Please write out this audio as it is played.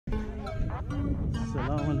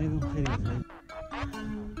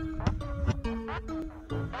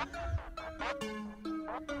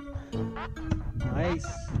Nice.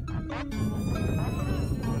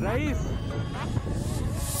 Raif.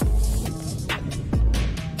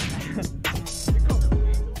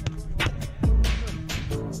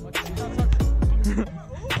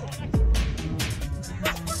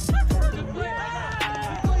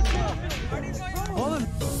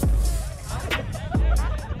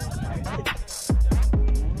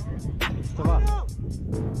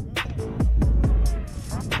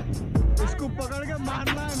 इसको पकड़ के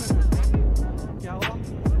मारना है मेरे। क्या हुआ?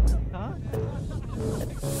 हाँ?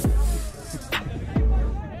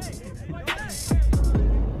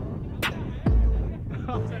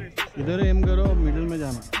 इधर एम करो, मिडिल में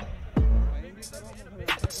जाना।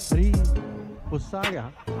 अरे गुस्सा आ गया।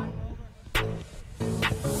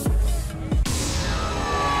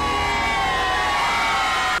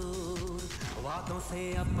 वादों से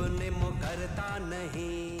अपने मुकरता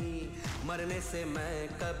नहीं, मरने से मैं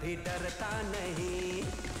कभी डरता नहीं।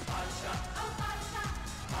 बादशाह, ओ बादशाह,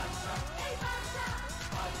 बादशाह, ए बादशाह,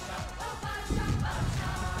 बादशाह, ओ बादशाह, बादशाह।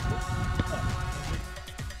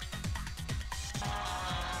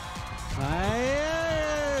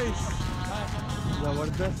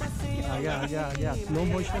 जबरदस्त। आ गया स्लो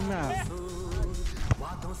मोशन में।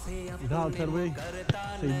 इधर सर भाई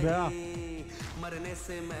सही गया। मरने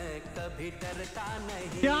से मैं कभी डरता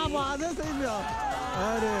नहीं। क्या बात है, सही गया।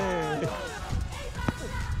 अरे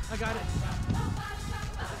I got it.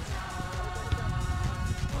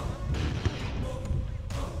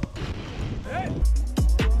 Hey.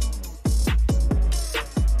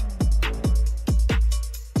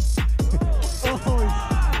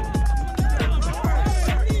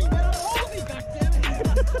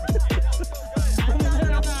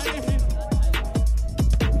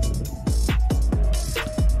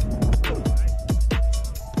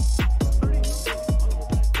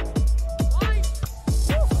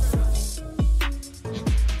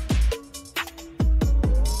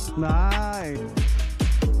 Nice.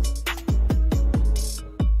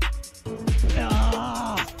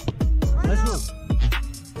 Yeah. Let's go.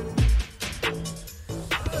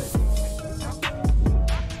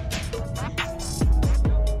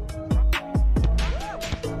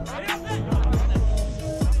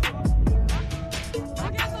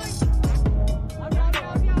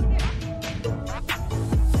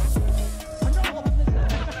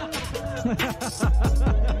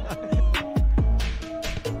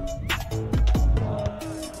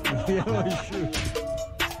 Yeah, shoot.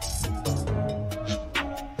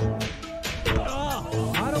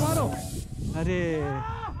 मारो। अरे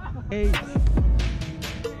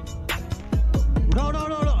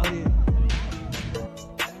उड़ाओ। अरे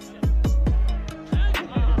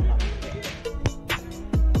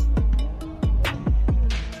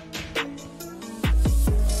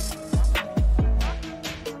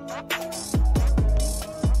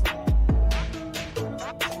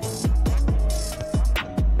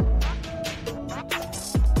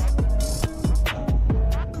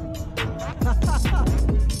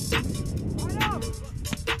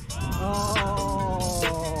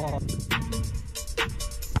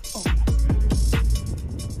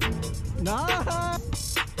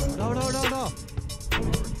No.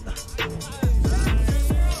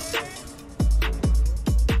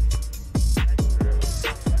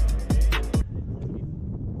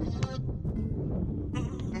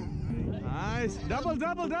 Nice. Double.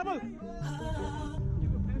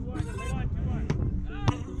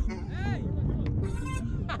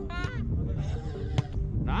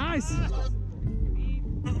 Nice.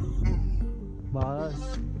 Bas.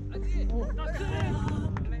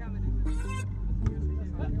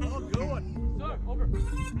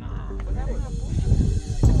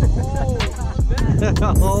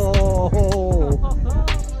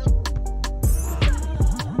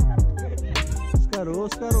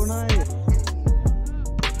 उसका रोना है।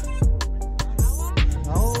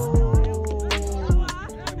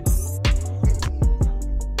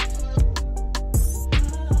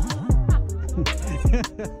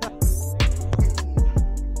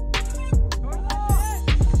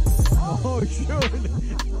 Oh shoot!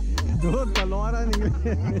 दो तलवार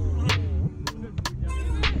निकले।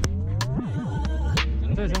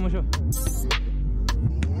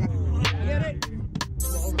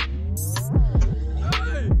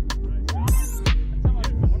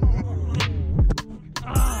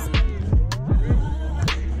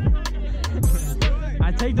 I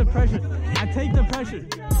take the pressure.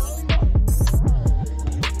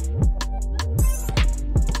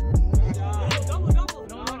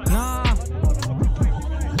 Nah.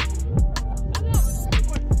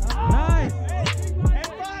 Nice.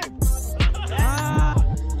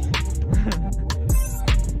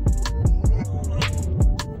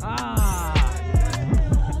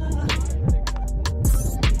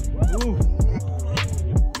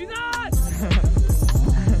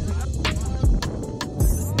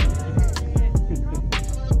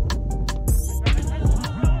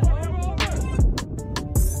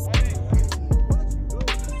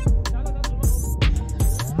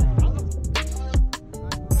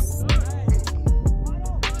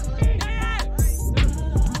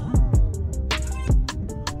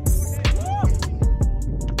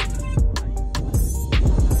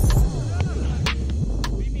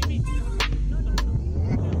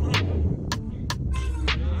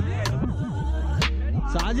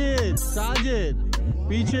 Sajid Sajid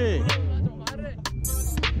पीछे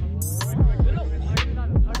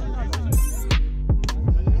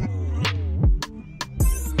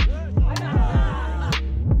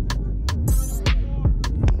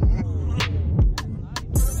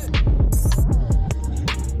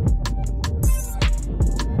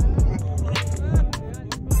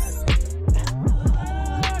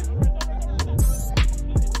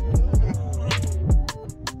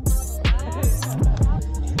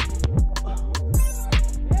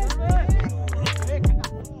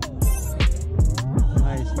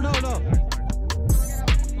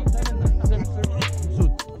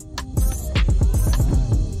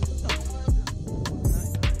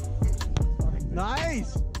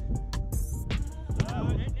Nice!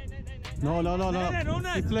 No.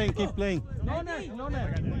 Keep playing. No net.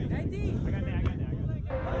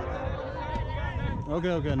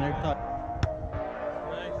 Okay, next time.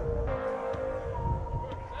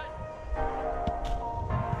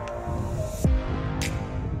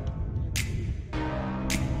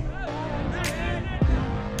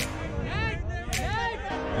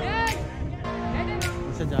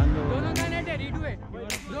 इसे जान दो। दोनों का नेट है, रीडू है।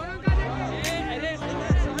 दोनों का नेट है। अरे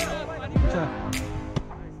अच्छा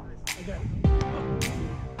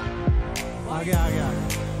आगे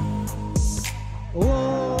ओ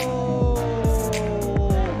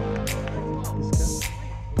इसका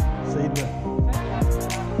सही था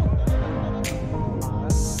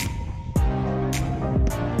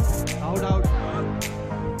आउट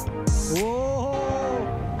ओ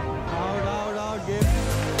आउट गेम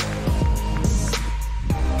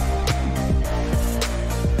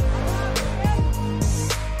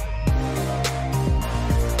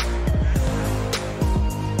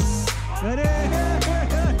अरे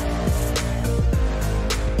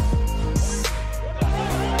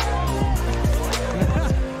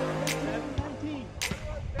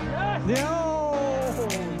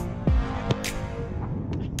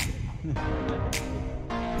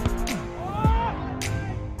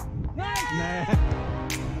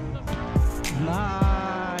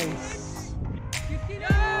Nice.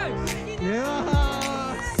 Yes.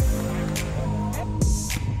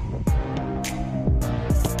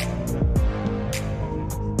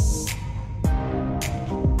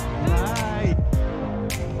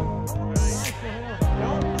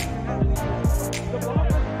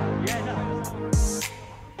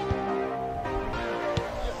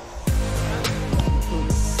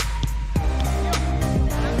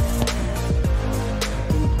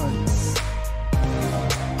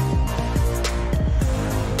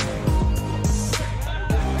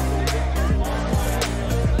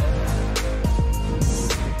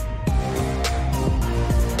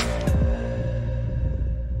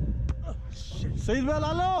 सही बॉल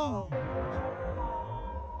ला लो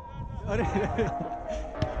अरे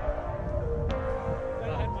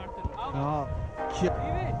हाँ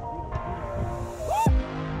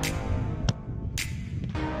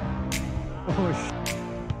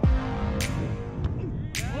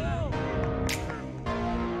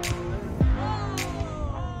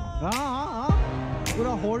हाँ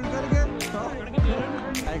पूरा होल्ड करके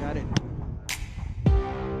I got it.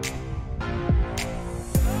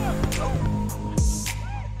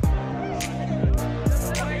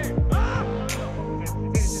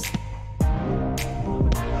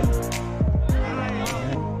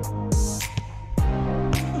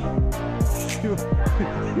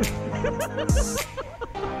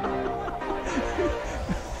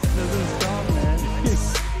 Doesn't stop, man.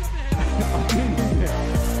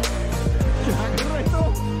 क्या कर रहे हो?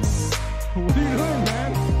 What are you doing,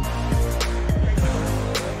 man?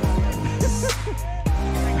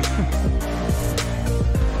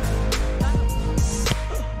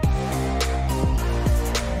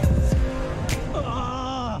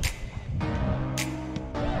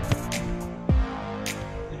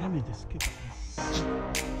 Damn it, this kid.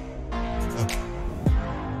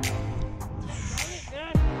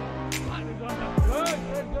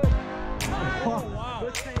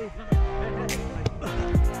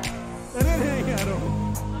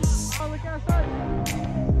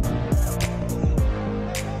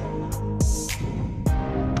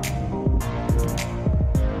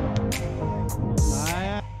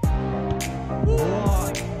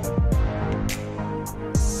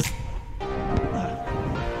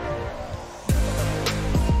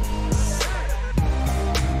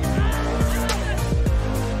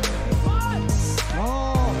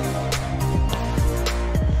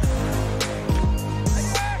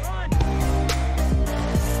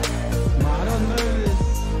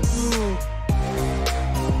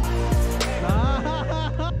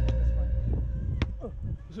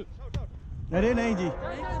 अरे नहीं जी.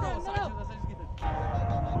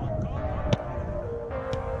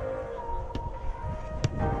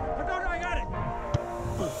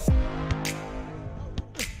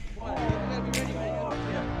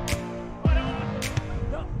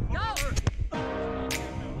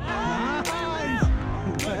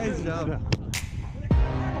 Nice job.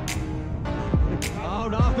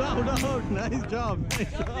 Out. Nice job.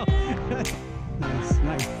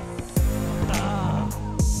 Nice.